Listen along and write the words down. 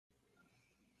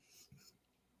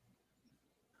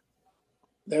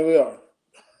There we are.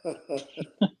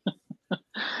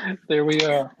 There we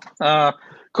are. Uh,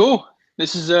 cool.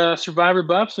 This is Survivor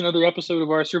Buffs, another episode of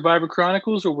our Survivor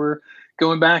Chronicles, where we're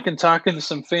going back and talking to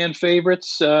some fan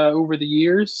favorites over the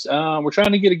years. We're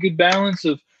trying to get a good balance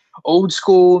of old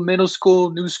school, middle school,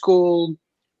 new school,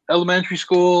 elementary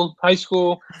school, high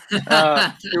school,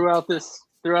 throughout this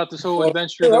whole Well,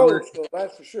 adventure they're that old we're school,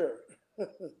 that's for sure.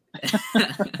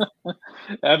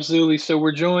 absolutely. So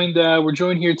we're joined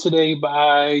here today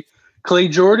by Clay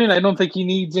Jordan. I don't think he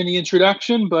needs any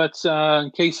introduction, but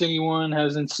in case anyone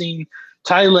hasn't seen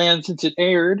Thailand since it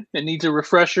aired and needs a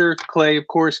refresher, Clay, of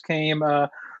course, came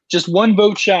just one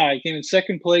vote shy. Came in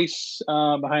second place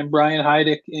behind Brian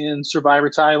Heidick in Survivor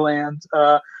Thailand.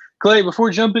 Clay, before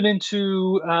jumping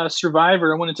into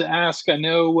Survivor, I wanted to ask. I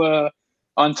know.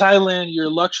 On Thailand, your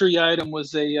luxury item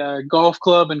was a golf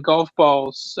club and golf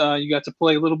balls. You got to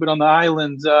play a little bit on the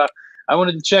islands. I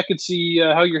wanted to check and see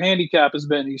how your handicap has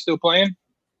been. Are you still playing?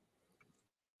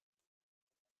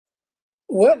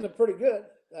 Well, they're pretty good.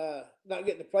 Not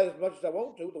getting to play as much as I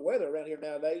want to with the weather around here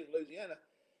nowadays in Louisiana.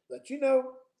 But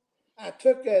I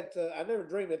took that. I never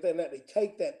dreamed that they'd let me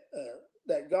take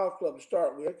that golf club to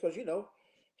start with because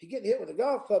if you get hit with a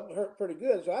golf club, it hurt pretty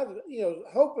good. So I was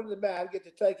hoping that I'd get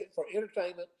to take it for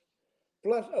entertainment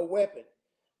plus a weapon.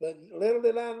 But little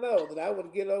did I know that I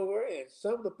would get over, and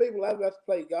some of the people I've got to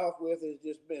play golf with has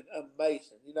just been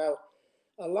amazing.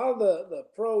 A lot of the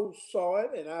pros saw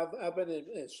it, and I've been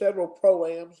in several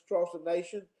pro-ams across the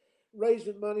nation,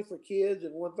 raising money for kids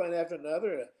and one thing after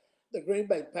another. The Green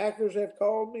Bay Packers have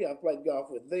called me. I played golf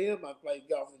with them. I played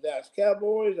golf with the Dallas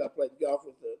Cowboys. I played golf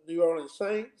with the New Orleans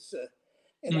Saints,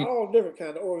 and Hmm. all different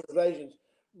kind of organizations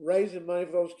raising money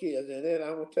for those kids. And then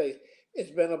I'm gonna tell you, it's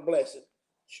been a blessing.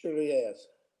 Surely has.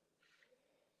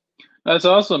 That's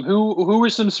awesome. Who were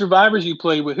some survivors you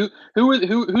played with?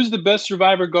 Who's the best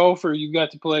survivor golfer you got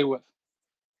to play with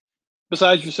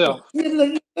besides yourself?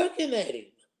 You're looking at him.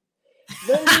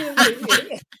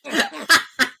 Look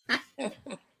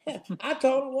I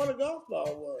told him what a golf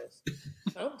ball was.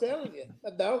 I'm telling you,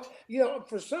 a dog.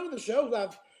 For some of the shows,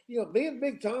 me and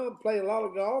Big Tom play a lot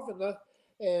of golf,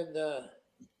 and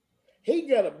he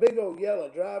got a big old yellow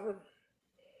driver.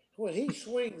 When he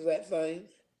swings that thing,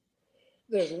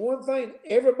 there's one thing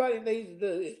everybody needs to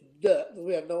do is duck.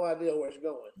 We have no idea where it's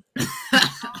going.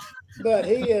 But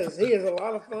he is a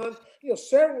lot of fun.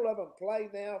 Several of them play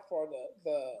now for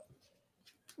the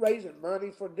raising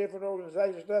money for different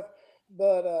organizations and stuff.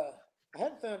 But I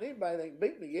haven't found anybody that can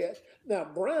beat me yet. Now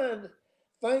Brian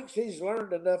thinks he's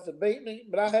learned enough to beat me,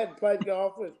 but I hadn't played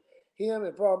golf with him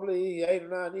in probably 8 or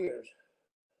 9 years.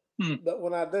 Hmm. But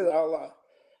when I do,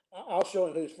 I'll show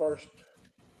him who's first.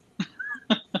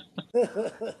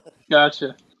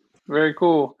 Gotcha. Very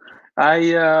cool. I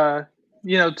to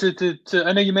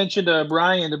I know you mentioned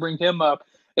Brian to bring him up.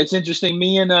 It's interesting.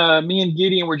 Me and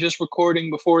Gideon were just recording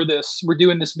before this. We're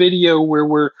doing this video where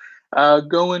we're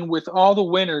going with all the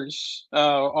winners,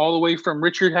 all the way from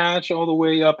Richard Hatch all the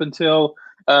way up until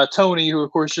Tony, who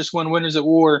of course just won Winners at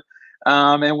War,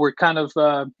 and we're kind of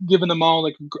giving them all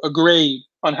like a grade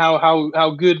on how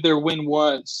good their win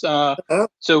was.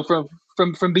 So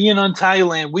from being on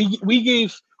Thailand, we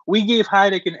gave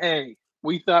Heidick an A.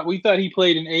 We thought he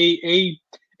played an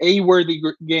A worthy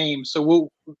game. So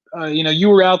you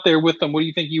were out there with them. What do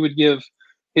you think you would give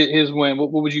his win?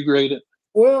 What would you grade it?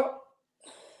 Well,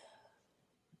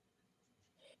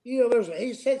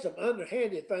 he said some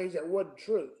underhanded things that wasn't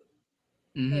true,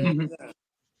 Hmm. and Hmm.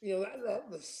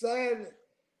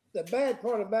 the bad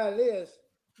part about it is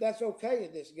that's okay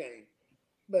in this game.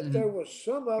 But there Hmm. were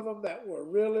some of them that were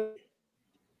really,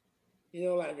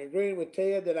 like agreeing with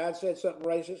Ted that I said something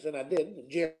racist and I didn't. And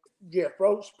Jeff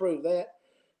Probst proved that.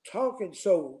 Talking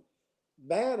so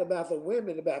bad about the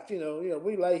women, about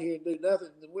we lay here and do nothing,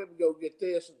 and the women go get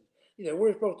this, and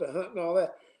we're supposed to hunt and all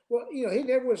that. Well, he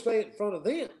never would say it in front of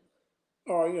them,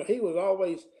 or he was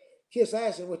always kiss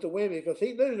assing with the women because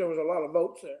he knew there was a lot of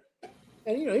votes there,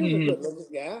 and he was a Hmm. good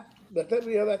looking guy. But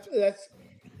that's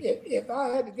if I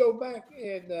had to go back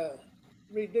and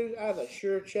redo, I'd have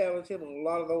sure challenged him on a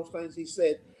lot of those things he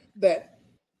said that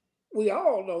we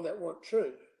all know that weren't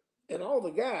true, and all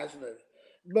the guys knew,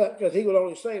 but because he would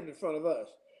only say them in front of us.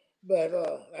 But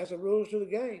that's the rules to the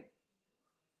game.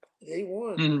 He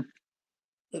won, Hmm.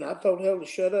 and I told him to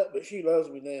shut up, but she loves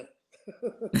me now.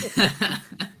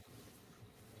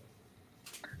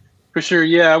 For sure,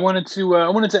 yeah. I wanted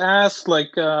to ask,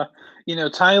 like,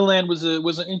 Thailand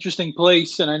was an interesting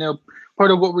place, and I know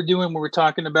part of what we're doing when we're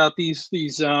talking about these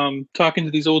talking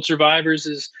to these old survivors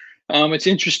is it's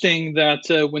interesting that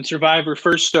when Survivor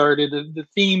first started, the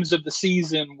themes of the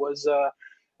season was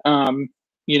um,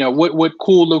 what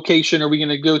cool location are we going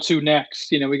to go to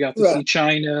next? We got to Right. see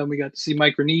China, and we got to see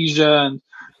Micronesia,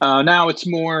 and now it's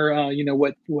more,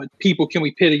 what people can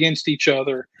we pit against each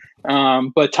other.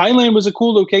 But Thailand was a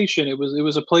cool location. It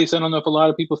was a place I don't know if a lot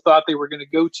of people thought they were going to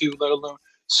go to, let alone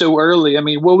so early. I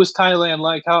mean, what was Thailand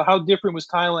like? How different was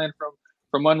Thailand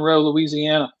from Monroe,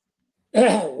 Louisiana?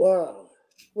 Wow.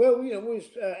 Well, we was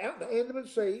out in the Andaman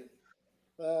Sea,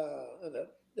 on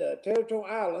the Territorial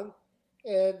Island,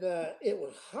 and it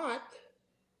was hot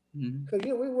because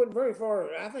we weren't very far.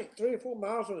 I think 3 or 4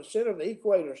 miles from the center of the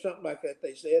equator or something like that.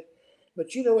 They said, but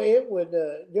it would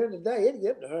during the day it'd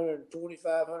get up to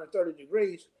 125, 130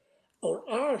 degrees on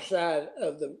our side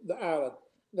of the island.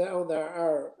 Now on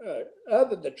our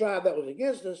other the tribe that was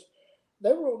against us,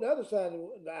 they were on the other side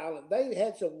of the island. They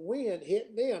had some wind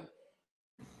hitting them.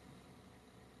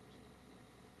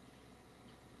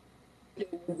 It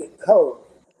would get cold,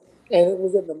 and it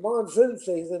was in the monsoon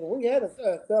season. We had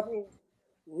a couple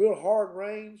real hard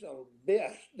rains.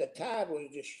 The tide was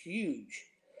just huge,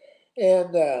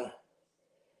 and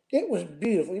it was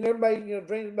beautiful. Everybody,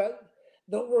 dreams about.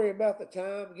 Don't worry about the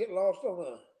time. Get lost on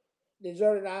a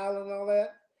deserted island and all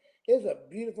that. It's a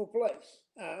beautiful place.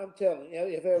 I'm telling you.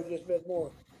 If there had just been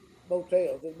more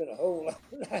motels, there'd been a whole lot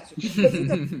nicer.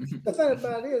 But the thing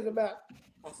about it is,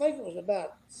 I think it was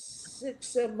about 6,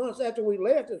 7 months after we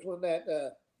left is when that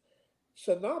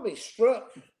tsunami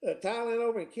struck Thailand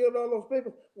over and killed all those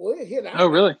people. Well, it hit our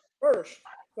really? first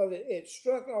because it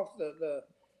struck off the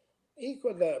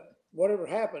whatever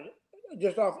happened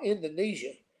just off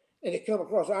Indonesia, and it come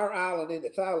across our island into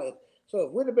Thailand. So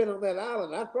if we'd have been on that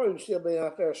island, I'd probably still be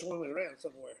out there swimming around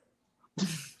somewhere.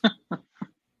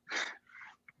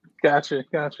 Gotcha.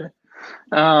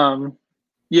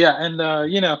 Yeah, and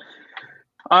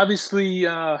obviously,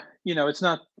 it's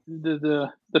not the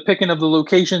picking of the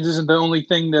locations isn't the only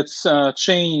thing that's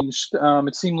changed.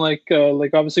 It seemed like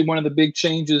obviously one of the big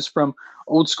changes from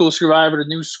old school Survivor to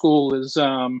new school is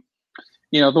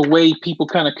the way people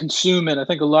kind of consume it. I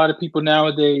think a lot of people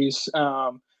nowadays,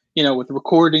 with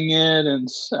recording it and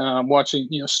watching,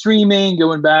 streaming,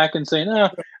 going back and saying,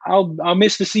 I'll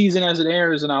miss the season as it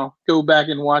airs and I'll go back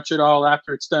and watch it all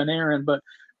after it's done airing. But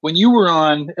when you were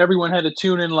on, everyone had to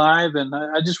tune in live, and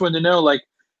I just wanted to know,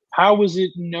 how was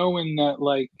it knowing that,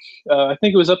 I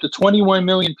think it was up to 21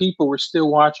 million people were still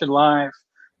watching live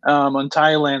on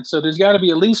Thailand. So there's got to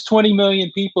be at least 20 million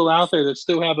people out there that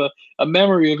still have a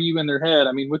memory of you in their head.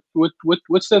 I mean,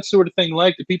 what's that sort of thing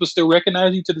like? Do people still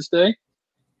recognize you to this day?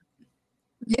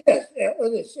 Yes,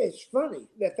 and it's funny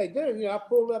that they do. I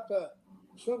pulled up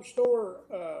some store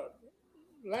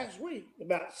last week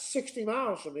about 60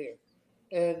 miles from here,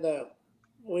 and I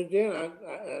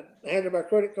handed my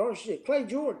credit card. She said, "Clay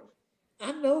Jordan,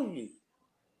 I know you."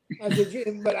 I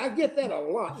said, "But I get that a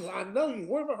lot. I know you.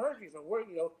 Where have I heard you from? Where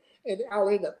And I'll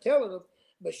end up telling them.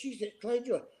 But she said, "Clay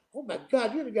Jordan, oh my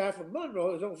God, you're the guy from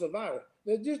Monroe who's on Survivor."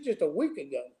 Just a week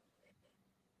ago.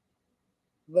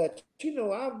 But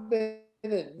I've been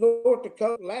in North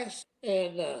Dakota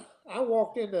and I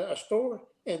walked into a store,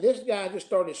 and this guy just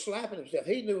started slapping himself.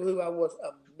 He knew who I was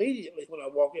immediately when I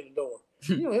walked in the door.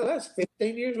 Hell, that's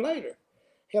 15 years later.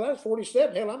 Hell, that's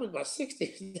 47. Hell, I'm in my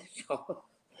 60s.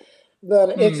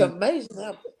 But it's amazing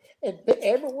how, and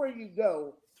everywhere you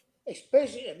go,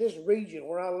 especially in this region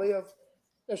where I live,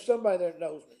 there's somebody that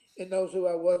knows me and knows who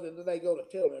I was, and then they go to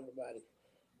tell everybody.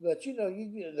 But you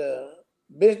get the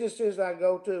businesses I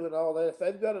go to and all that, if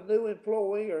they've got a new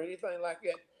employee or anything like that,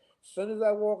 as soon as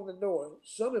I walk in the door,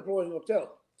 some employees will tell them,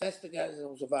 that's the guy that's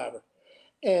on Survivor.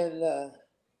 And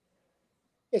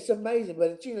it's amazing,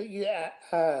 but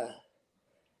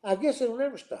I guess it'll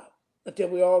never stop until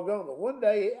we all gone. But one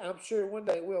day, I'm sure one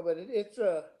day it will, but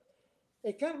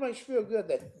it kind of makes you feel good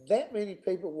that many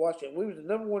people watch it. We was the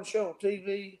 #1 show on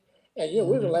TV, and we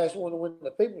were the last one to win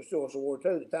the People's Choice Award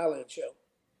too, the Thailand show.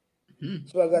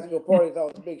 So I got to go party with all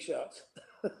the big shots.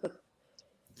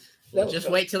 Well,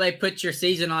 just wait till they put your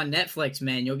season on Netflix,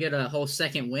 man. You'll get a whole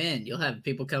second wind. You'll have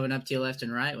people coming up to you left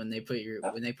and right when they put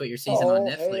your season on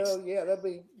Netflix. Hell yeah, that'd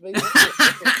be a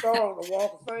star on the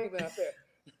Walk of Fame out there.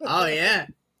 Oh yeah.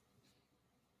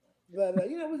 But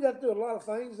we got to do a lot of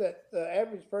things that the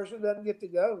average person doesn't get to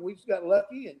go. We just got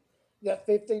lucky and got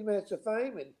 15 minutes of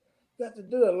fame and got to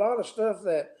do a lot of stuff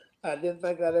that I didn't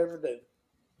think I'd ever do.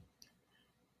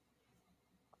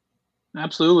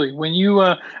 Absolutely. When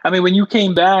you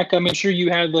came back, I'm sure you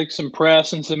had some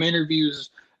press and some interviews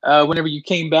whenever you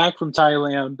came back from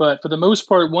Thailand. But for the most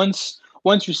part, once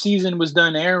your season was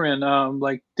done airing,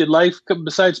 did life,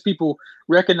 besides people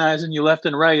recognizing you left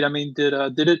and right,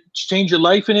 did it change your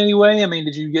life in any way?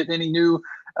 Did you get any new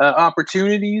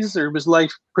opportunities, or was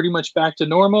life pretty much back to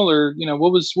normal, or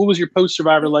what was your post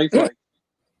Survivor life like?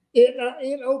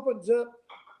 It opens up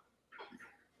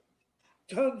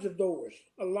tons of doors.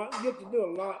 A lot. You get to do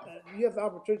a lot. You have the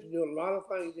opportunity to do a lot of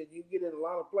things, and you get in a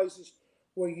lot of places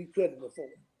where you couldn't before.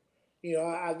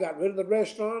 I got rid of the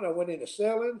restaurant. I went into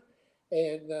selling,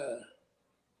 and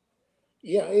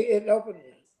it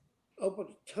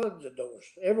opened tons of doors.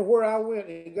 Everywhere I went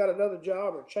and got another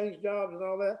job or changed jobs and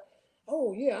all that.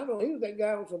 Oh yeah, I know he was that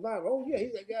guy on Survivor. Oh yeah,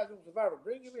 he's that guy on Survivor.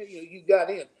 Bring him in. You got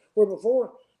in. Where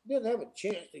before didn't have a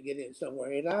chance to get in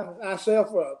somewhere. And I sell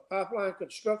for a pipeline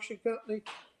construction company.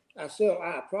 I sell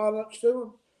eye products to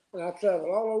them, and I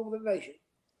travel all over the nation.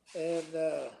 And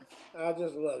I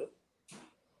just love it.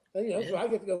 And, so I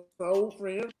get to go with my old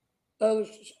friends,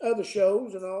 other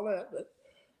shows and all that. But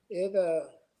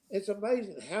it's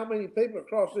amazing how many people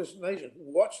across this nation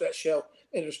watch that show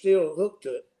and are still hooked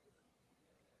to it.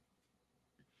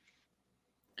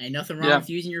 Ain't nothing wrong with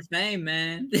using your fame,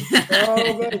 man.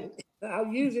 Oh, baby. I'll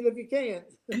use it if you can.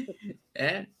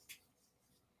 Yeah.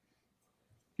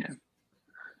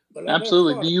 But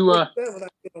absolutely. Do you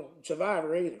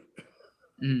Survivor either?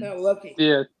 How lucky.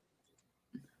 Yeah.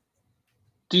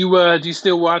 Do you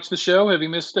still watch the show? Are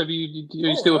you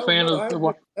still a fan of I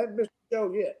haven't missed the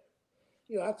show yet.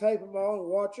 I tape them all and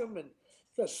watch them, and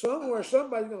because somewhere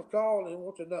somebody's going to call and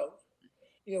want to know.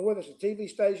 Whether it's a TV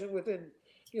station within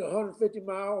 150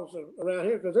 miles around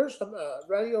here, because there's some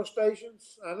radio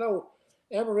stations. I know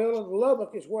Amarillo and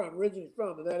Lubbock is where I'm originally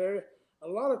from, in that area. A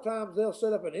lot of times they'll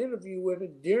set up an interview with me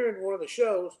during one of the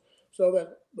shows, so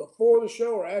that before the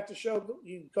show or after the show,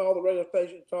 you can call the radio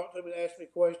station, talk to me, and ask me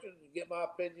questions, and get my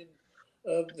opinion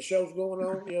of the shows going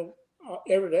on.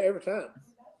 Every day, every time.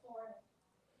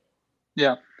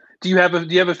 Yeah. Do you have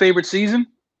a favorite season?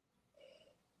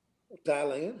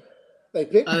 Thailand. They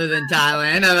picked other than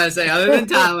Thailand. I was about to say other than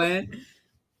Thailand.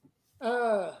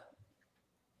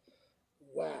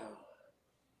 Wow.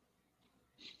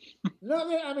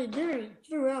 No, I mean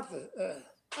throughout the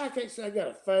I can't say I got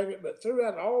a favorite, but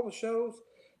throughout all the shows,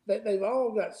 they've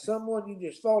all got someone you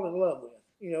just fall in love with.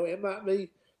 It might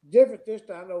be different this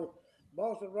time. I know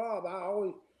Boston Rob,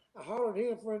 I hollered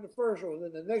him for in the first one,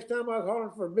 and the next time I was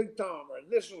hollering for Big Tom or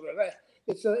this one or that.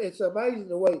 It's amazing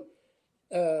the way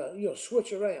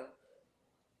switch around.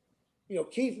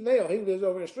 Keith Nell, he lives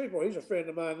over in Streetport. He's a friend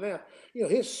of mine now.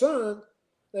 His son,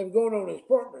 they were going on as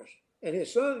partners, and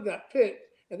his son got picked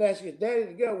and asked his daddy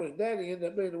to go, and his daddy ended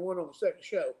up being the one on the second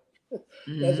show.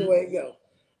 That's the way it goes.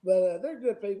 But they're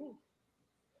good people.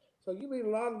 So you meet a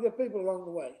lot of good people along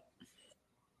the way.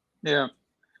 Yeah.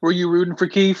 Were you rooting for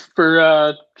Keith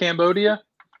for Cambodia?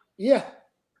 Yeah,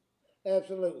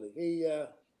 absolutely. He,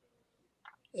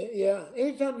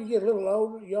 anytime you get a little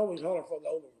older, you always holler for the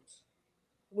older ones.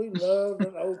 We love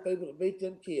the old people to beat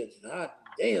them kids. Hot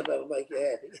damn, that'll make you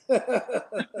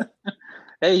happy.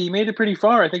 Hey, he made it pretty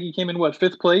far. I think he came in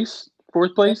fifth place,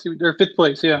 fourth place, or fifth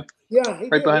place. Yeah. Yeah,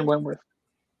 right behind Wentworth.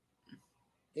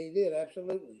 He did,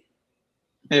 absolutely.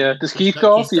 Yeah. Does Keith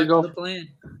golf? Do you golf? The plan.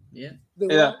 Yeah.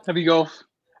 Yeah. Have you golf?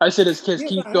 I said, has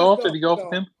Keith golf? Have you golfed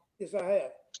with him? Yes, I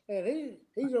have. And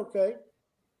he's okay.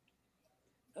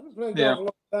 I've been playing golf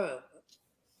a long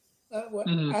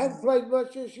time. I haven't played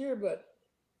much this year, but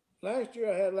last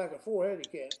year I had like a 4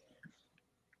 handicap.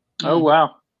 Oh,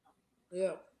 wow.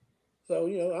 Yeah. So,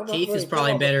 I'm Keith is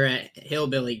probably better at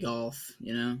hillbilly golf,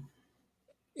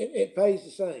 It pays the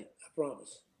same, I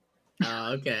promise.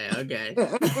 Oh, okay.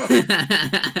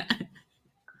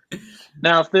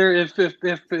 Now, if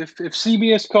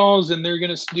CBS calls and they're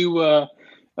going to do a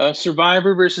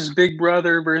Survivor versus Big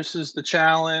Brother versus The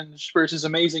Challenge versus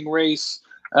Amazing Race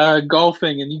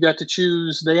golfing, and you got to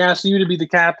choose, they asked you to be the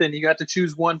captain, you got to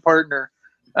choose one partner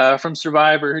from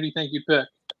Survivor, who do you think you'd pick?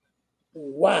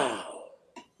 Wow.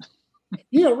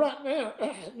 Right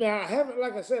now I haven't,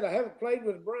 like I said, I haven't played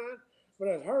with Brian, but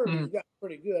I've heard he's got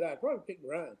pretty good. I'd probably pick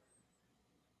Brian.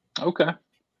 Okay.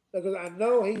 Because I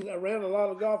know he's around a lot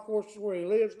of golf courses where he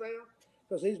lives now,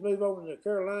 because he's moved over to the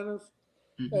Carolinas,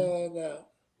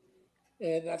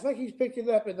 and I think he's picked it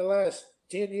up in the last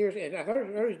 10 years, and I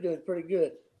heard he's doing pretty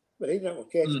good, but he's not going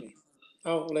to catch me.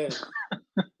 I won't let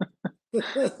him.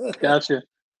 Gotcha.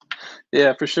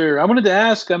 Yeah, for sure. I wanted to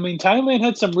ask, Thailand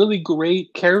had some really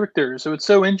great characters, so it's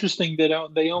so interesting that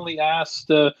they only asked,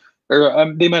 they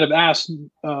might have asked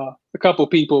a couple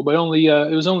people, but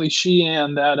it was only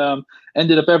Sheehan that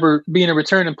ended up ever being a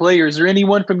returning player. Is there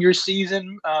anyone from your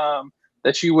season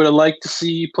that you would have liked to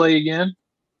see play again?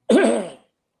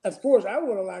 Of course, I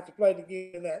would have liked to play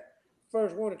again in that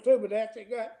first 1 or 2, but after it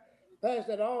got past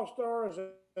that All-Stars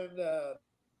and the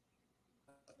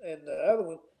other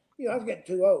one, I was getting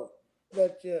too old.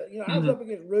 But I was up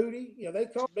against Rudy. They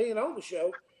called being on the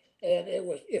show, and it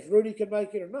was if Rudy could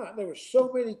make it or not. There were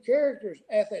so many characters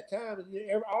at that time,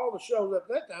 and all the shows at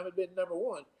that time had been number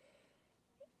one.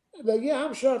 But yeah,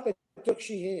 I'm shocked they took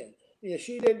Sheehan.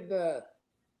 She didn't.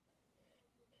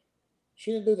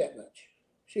 She didn't do that much.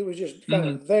 She was just kind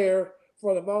of there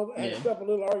for the moment. Had a couple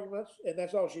little arguments, and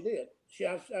that's all she did. She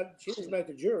didn't make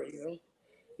the jury.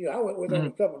 I went with her on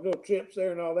a couple of little trips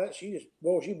there and all that. She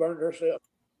burned herself.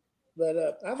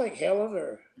 But I think Helen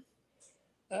or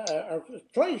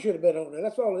Clay should have been on there.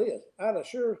 That's all it is. I'd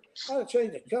have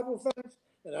changed a couple of things,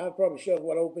 and I'd probably showed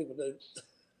what old people do.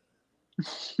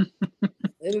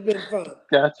 It'd have been fun.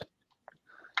 Gotcha.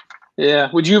 Yeah.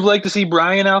 Would you have liked to see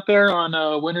Brian out there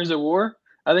on Winners at War?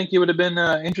 I think it would have been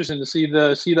interesting to see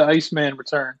the Iceman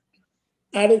return.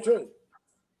 I do too.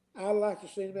 I'd like to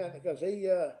see him out because he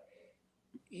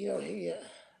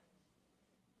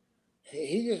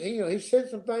said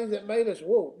some things that made us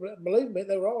whoa. Believe me,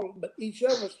 they were all. But each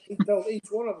of us, he told each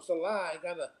one of us a lie, and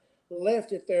kind of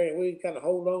left it there, and we kind of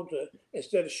hold on to it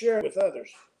instead of sharing it with others.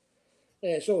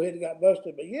 And so he got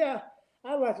busted. But yeah,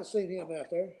 I'd like to see him out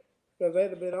there because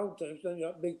they'd have been on to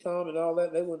him. Big Tom and all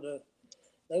that. They wouldn't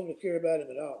have cared about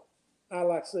him at all. I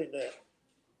like seeing that.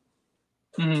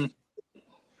 Mm-hmm.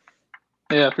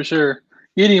 Yeah, for sure.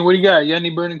 Gideon, what do you got? You got any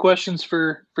burning questions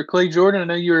for Clay Jordan?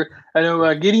 I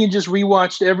know Gideon just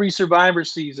rewatched every Survivor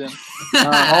season,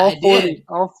 all 40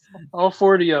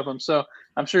 of them. So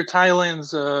I'm sure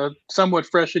Thailand's somewhat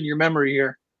fresh in your memory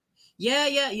here. Yeah.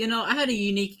 I had a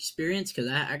unique experience because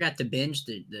I got to binge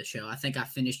the show. I think I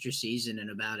finished your season in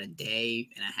about a day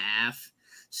and a half.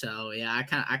 So yeah,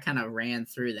 I kind of ran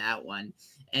through that one,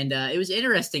 and it was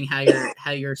interesting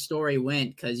how your story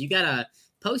went because you got a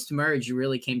post-merge. You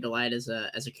really came to light as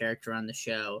a character on the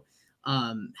show.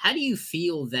 How do you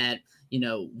feel that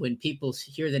when people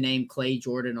hear the name Clay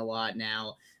Jordan a lot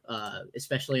now,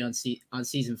 especially on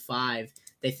season 5,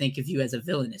 they think of you as a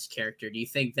villainous character? Do you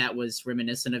think that was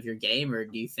reminiscent of your game, or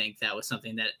do you think that was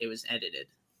something that it was edited?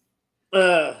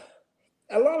 A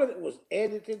lot of it was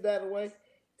edited that way.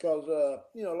 Because, a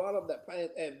lot of them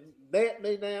that and met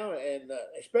me now, and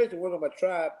especially one of my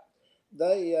tribe,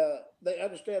 they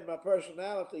understand my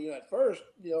personality. At first,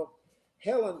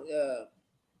 Helen,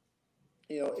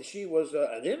 she was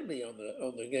an enemy on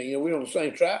the game. We were on the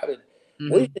same tribe,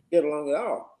 and we didn't get along at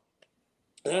all.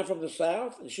 And I'm from the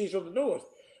South, and she's from the North.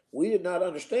 We did not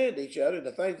understand each other. And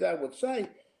the things I would say,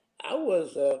 I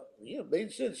was, being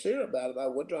sincere about it. I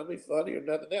wasn't trying to be funny or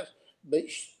nothing else. But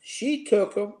she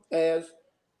took them as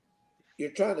you're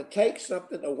trying to take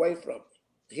something away from me.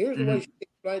 Here's the way she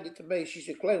explained it to me. She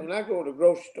said, Clay, when I go to the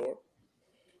grocery store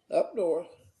up north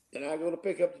and I go to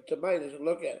pick up the tomatoes and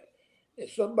look at it,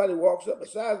 if somebody walks up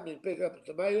beside me and pick up a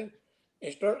tomato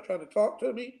and starts trying to talk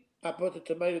to me, I put the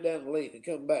tomato down and leave and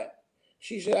come back.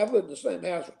 She said, I've lived in the same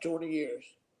house for 20 years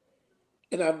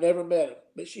and I've never met him.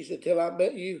 But she said, till I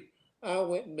met you, I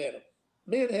went and met him.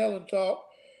 Me and Helen talked,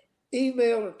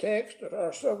 email or text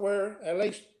or somewhere, at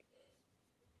least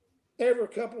every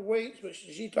couple of weeks, but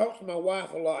she talks to my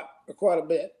wife a lot, or quite a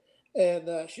bit.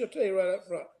 And she'll tell you right up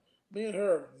front, me and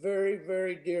her are very,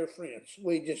 very dear friends.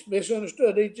 We just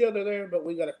misunderstood each other there, but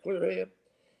we got a clear head.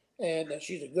 And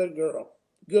she's a good girl,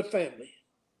 good family.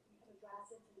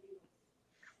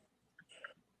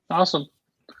 Awesome.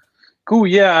 Cool.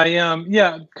 Yeah.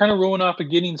 Kind of rolling off of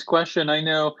Gideon's question. I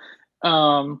know,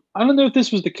 I don't know if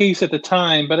this was the case at the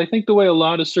time, but I think the way a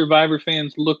lot of Survivor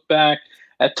fans look back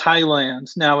at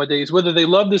Thailand nowadays, whether they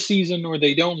love the season or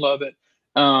they don't love it,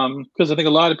 because I think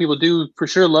a lot of people do for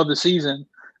sure love the season.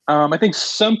 I think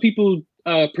some people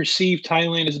perceive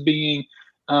Thailand as being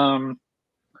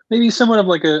maybe somewhat of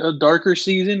like a darker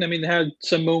season. I mean, they had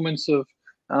some moments of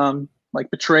like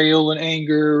betrayal and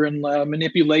anger and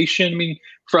manipulation. I mean,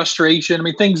 frustration. I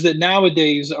mean, things that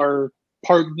nowadays are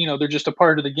part. They're just a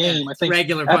part of the game. I think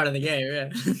regular part of the game. Yeah.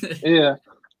 Yeah.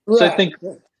 Right. So I think.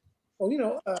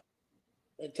 Well,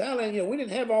 in Thailand, we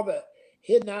didn't have all the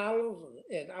hidden islands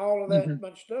and all of that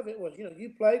much stuff. It was,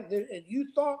 you played and you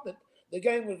thought that the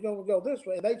game was going to go this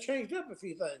way. They changed up a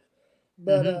few things.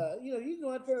 But, you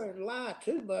go out there and lie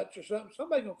too much or something.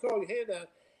 Somebody's going to call your head down,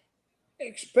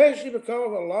 especially because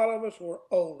a lot of us were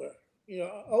older.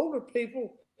 Older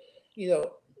people, you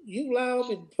lie on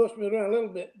me and push me around a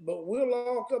little bit, but we'll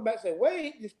all come back and say,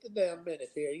 wait just a damn minute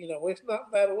here. It's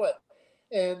not that way.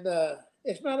 And,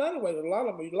 it's not that way. A lot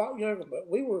of them are a lot younger, but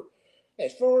we were,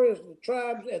 as far as the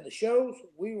tribes and the shows,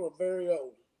 we were very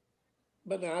old.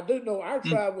 But now I do know our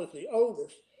tribe was the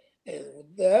oldest, and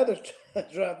the other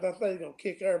tribes, I think, going to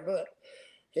kick our butt.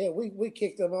 Yeah, we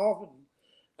kicked them off,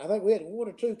 and I think we had 1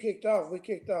 or 2 kicked off. We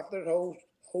kicked off their whole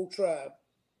tribe.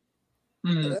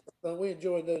 And Mhm. that's fun. We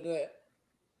enjoy doing that.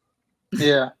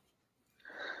 Yeah.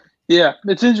 Yeah,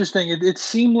 it's interesting. It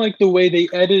seemed like the way they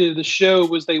edited the show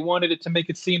was they wanted it to make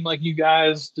it seem like you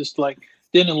guys just like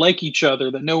didn't like each other,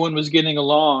 that no one was getting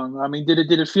along. I mean, did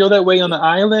it feel that way on Yeah. the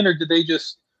island, or did they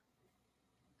just?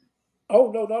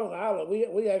 Oh no, not on the island.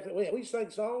 We actually we sang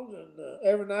songs and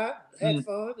every night had Mm,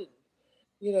 fun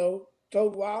and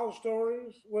told wild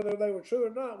stories whether they were true or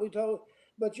not. We told,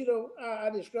 but I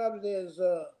described it as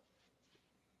a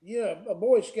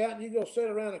Boy Scout and you go sit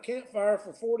around a campfire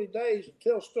for 40 days and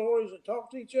tell stories and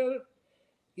talk to each other.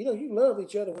 You love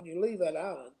each other when you leave that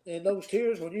island, and those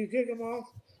tears when you kick them off,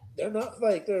 they're not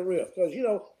fake, they're real.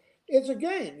 Because it's a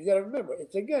game. You got to remember,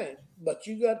 it's a game. But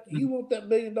you mm, want that $1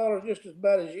 million just as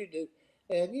bad as you do,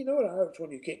 and you know it hurts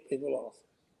when you kick people off.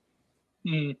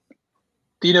 mm.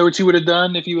 Do you know what you would have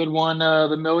done if you had won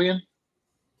the million?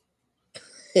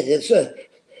 It's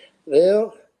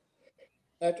well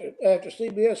after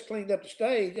CBS cleaned up the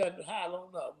stage, I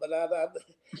don't know, but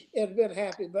I'd been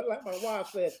happy. But like my wife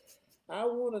said, I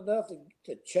want enough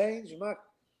to change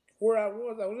where I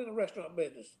was. I was in the restaurant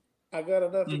business. I got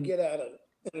enough to Mm, get out of it,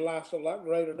 and life's a lot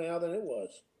greater now than it was.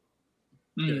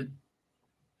 mm, Good.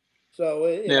 So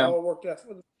it yeah. all worked out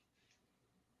for the.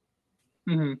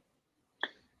 Hmm.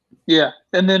 Yeah.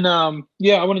 And then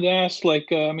yeah, I wanted to ask,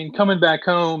 like, I mean, coming back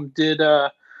home, did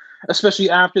especially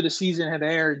after the season had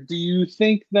aired, do you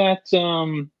think that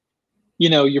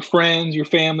your friends, your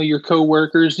family, your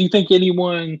coworkers, do you think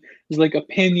anyone's like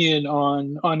opinion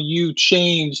on you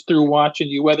changed through watching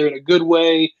you, whether in a good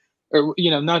way or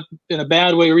not in a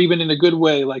bad way or even in a good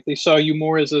way, like they saw you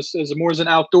more as more as an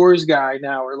outdoors guy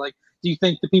now, or like do you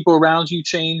think the people around you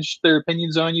changed their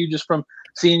opinions on you just from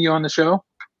seeing you on the show?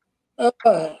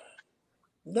 Uh,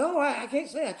 no, I can't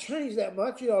say I changed that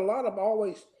much. A lot of them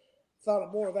always thought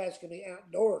of more of asking me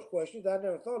outdoors questions. I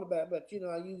never thought about it, but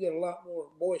you get a lot more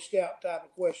Boy Scout type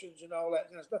of questions and all that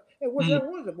kind of stuff. And which I Mm,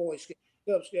 was a Boy Scout,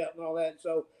 Cub Scout, and all that.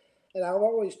 So, and I've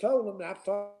always told them, and I've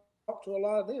talked to a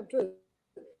lot of them too.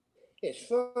 It's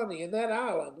funny in that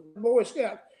island, Boy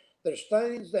Scout. There's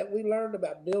things that we learned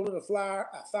about building a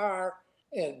fire,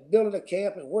 and building a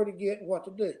camp, and where to get and what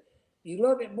to do. You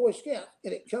learn it in Boy Scout,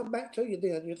 and it come back to you.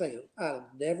 Then you're thinking, I've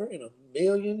never in a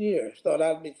million years thought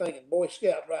I'd be thinking Boy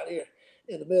Scout right here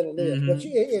in the middle of this. But Hmm.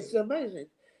 it's amazing,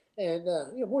 and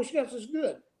Boy Scouts is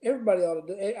good. Everybody ought to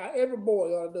do it. Every boy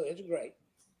ought to do it. It's great.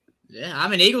 Yeah,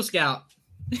 I'm an Eagle Scout.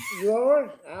 You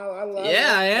are? I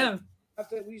Yeah, love I it. am. I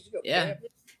think we used to go Yeah. camping.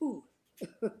 Ooh.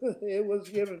 it was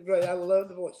great. I loved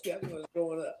the Boy Scouts when I was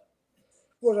growing up.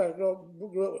 Of course,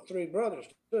 grew up with three brothers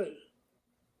too.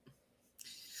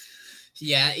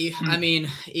 Yeah, I mm, mean,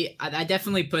 I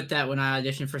definitely put that when I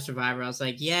auditioned for Survivor. I was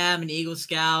like, yeah, I'm an Eagle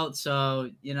Scout, so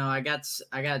I got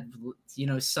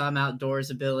some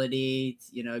outdoors ability.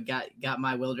 Got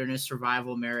my wilderness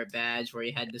survival merit badge where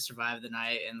you had to survive the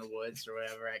night in the woods or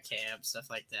whatever at camp, stuff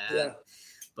like that. Yeah,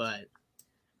 But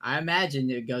I imagine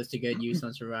it goes to good use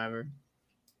on Survivor.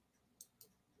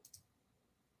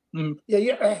 mm, yeah,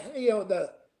 yeah.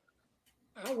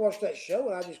 I watched that show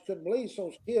and I just couldn't believe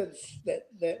those kids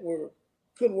that were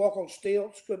couldn't walk on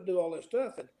stilts, couldn't do all that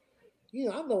stuff. And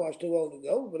I know I was too old to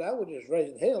go, but I was just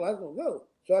raising hell. I was gonna go.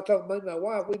 So I told me and my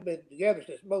wife we've been together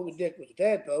since Moby Dick was a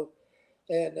tadpole,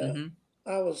 and Hmm.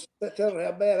 I was telling her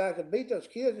how bad I could beat those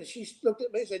kids, and she looked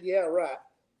at me and said, "Yeah, right."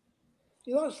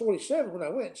 I was 47 when I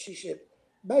went. She said,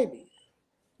 "Baby,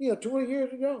 20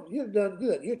 years ago, you'd have done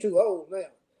good. You're too old now."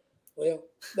 Well,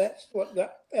 that's what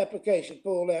got application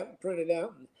pulled out and printed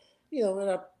out,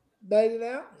 and I made it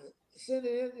out and sent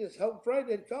it in. Just hope pray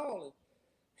they'd call, and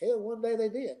hell, one day they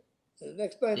did. And the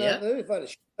next thing I Yep. knew, if I'd have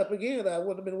shut up again, I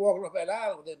wouldn't have been walking up that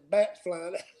island with them bats flying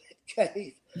out of that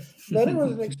cave. But it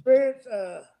was an experience.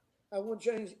 I wouldn't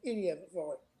change any of it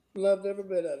for it. Loved every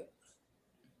bit of it,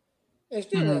 and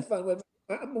still mm, have fun with it.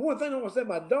 One thing I want to say,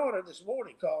 my daughter this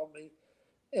morning called me,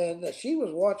 and she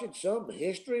was watching some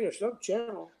history or some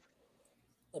channel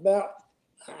about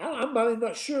I'm not even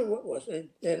not sure what was,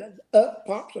 and up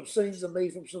popped some scenes of me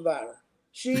from Survivor.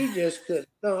 She just could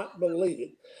not believe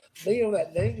it. Me on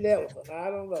that danged elephant. I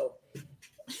don't know.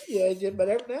 Yeah, but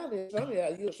every now and then, it's funny how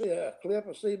you'll see a clip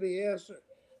of CBS or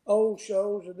old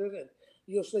shows and then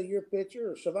you'll see your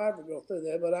picture or Survivor go through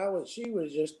there. But she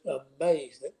was just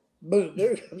amazed that boom,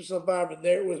 there comes Survivor, and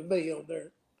there it was me on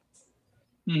there.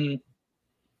 mm.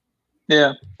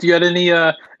 Yeah. Do you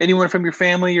got anyone from your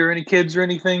family or any kids or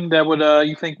anything that would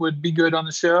you think would be good on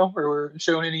the show or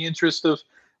showing any interest of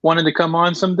wanting to come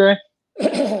on someday?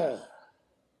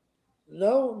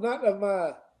 No, not of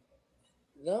my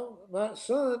no, my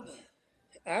son.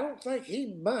 I don't think he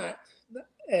might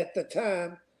at the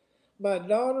time, My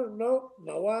daughter, no.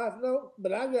 My wife, no.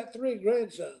 But I got 3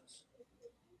 grandsons.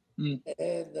 Mm.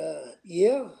 And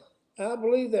yeah, I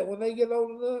believe that when they get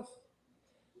old enough,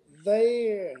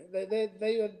 they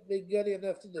would be gutty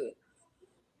enough to do it.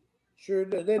 Sure,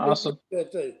 they'd be Awesome.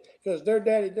 good too, because their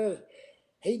daddy does.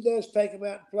 He does take them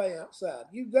out and play outside.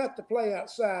 You got to play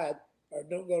outside, or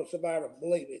don't go to Survivor.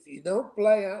 Believe me, if you don't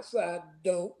play outside,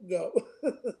 don't go.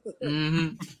 Hmm.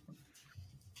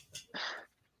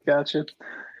 Gotcha.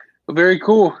 Well, very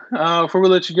cool. Before we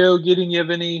let you go, Gideon, you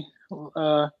have any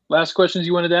last questions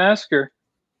you wanted to ask, or?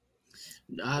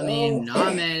 I No. mean,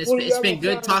 nah, man, What do you it's got been on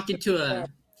good Survivor? talking to a,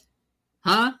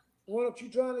 huh? Why don't you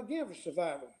try it again for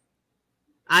Survivor?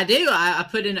 I do. I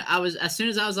put in. I was as soon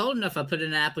as I was old enough, I put in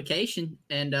an application,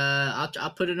 and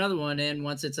I'll put another one in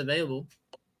once it's available.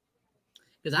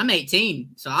 Because I'm 18,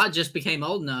 so I just became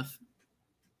old enough.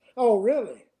 Oh,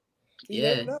 really? You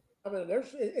Yeah. never know. I mean,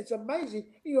 it's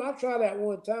amazing. You know, I tried out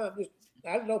one time.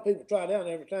 I didn't know people try it out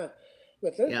every time,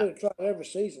 but there's Yeah. been tried every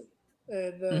season,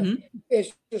 and Hmm.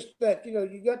 it's just that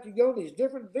you got to go to these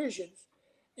different divisions,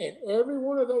 and every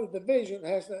one of those divisions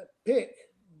has to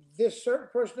pick this certain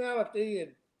personality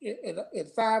and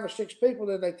 5 or 6 people.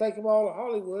 Then they take them all to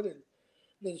Hollywood and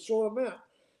then sort them out.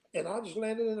 And I just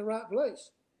landed in the right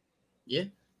place. Yeah.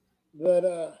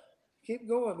 But keep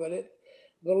going. But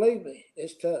believe me,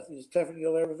 it's tough. It's tougher than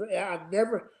you'll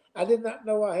ever. I did not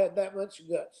know I had that much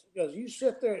guts, because you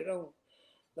sit there on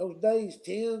those days,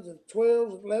 10s and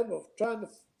 12s and 11s, of trying to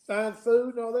find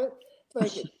food and all that,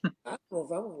 thinking, I don't know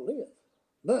if I'm going to live,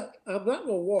 but I'm not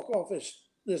going to walk off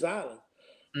this island.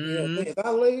 You know, Hmm. if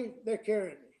I leave, they're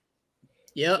carrying me.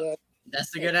 Yep. But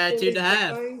That's a good attitude to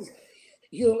have.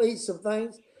 You'll eat some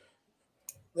things.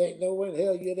 There ain't no way in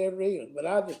hell you'd ever eat them. But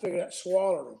I just figured out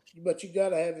swallowing them. But you got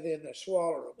to have it in there,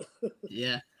 swallow them.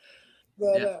 Yeah.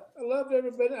 But Yeah. I loved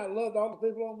everybody. I loved all the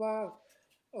people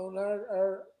on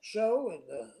our show,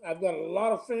 and I've got a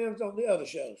lot of friends on the other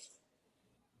shows.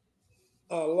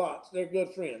 A lot. They're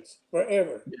good friends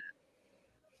forever.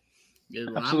 Good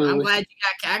one. I'm Absolutely.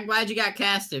 glad you got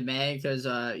casted, man. Because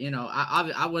you know,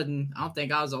 I wasn't. I don't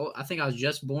think I was old. I think I was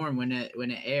just born when it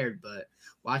aired. But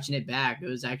watching it back, it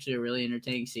was actually a really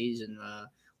entertaining season.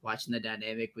 Watching the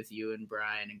dynamic with you and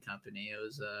Brian and company, it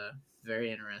was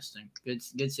very interesting. Good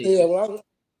season. Yeah, well,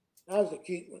 I was a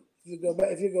cute one.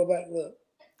 If you go back, look.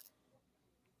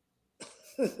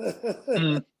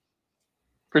 Mm,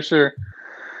 for sure.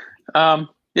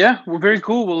 Yeah, well, very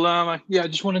cool. Well, yeah, I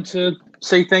just wanted to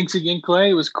say thanks again,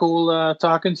 Clay. It was cool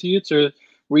talking to you, to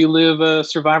relive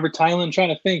Survivor Thailand. I'm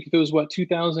trying to think if it was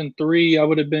 2003. I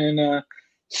would have been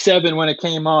 7 when it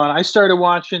came on. I started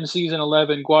watching season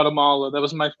 11, Guatemala. That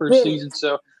was my first Really? season.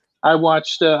 So I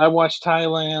watched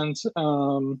Thailand.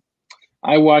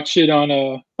 I watched it on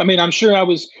a. I mean, I'm sure I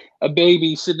was a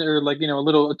baby sitting there, like, a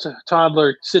little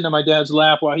toddler sitting on my dad's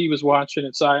lap while he was watching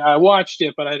it. So I watched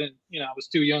it, but I didn't. I was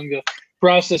too young to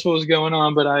process what was going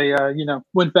on. But I,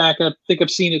 went back. I think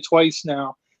I've seen it twice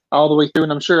now, all the way through,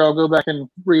 and I'm sure I'll go back and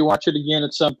rewatch it again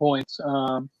at some point.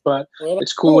 But Well,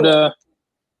 it's cool to.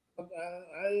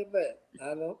 I admit,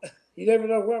 I don't. You never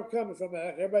know where I'm coming from.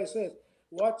 Like everybody says,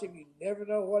 watch him. You never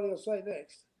know what he'll say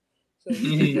next. So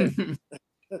you be careful.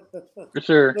 For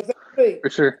sure. But that's me. For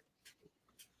sure.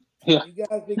 Yeah. You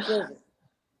guys be careful.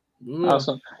 Ooh.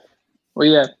 Awesome. Well,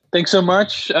 yeah, thanks so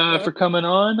much for coming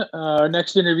on. Our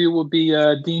next interview will be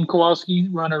Dean Kowalski,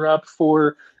 runner-up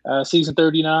for season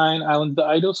 39, Island of the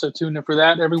Idol. So tune in for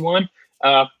that, everyone.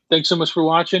 Thanks so much for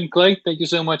watching. Clay, thank you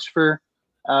so much for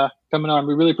coming on.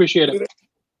 We really appreciate it.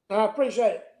 I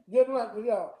appreciate it. Good luck with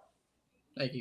y'all.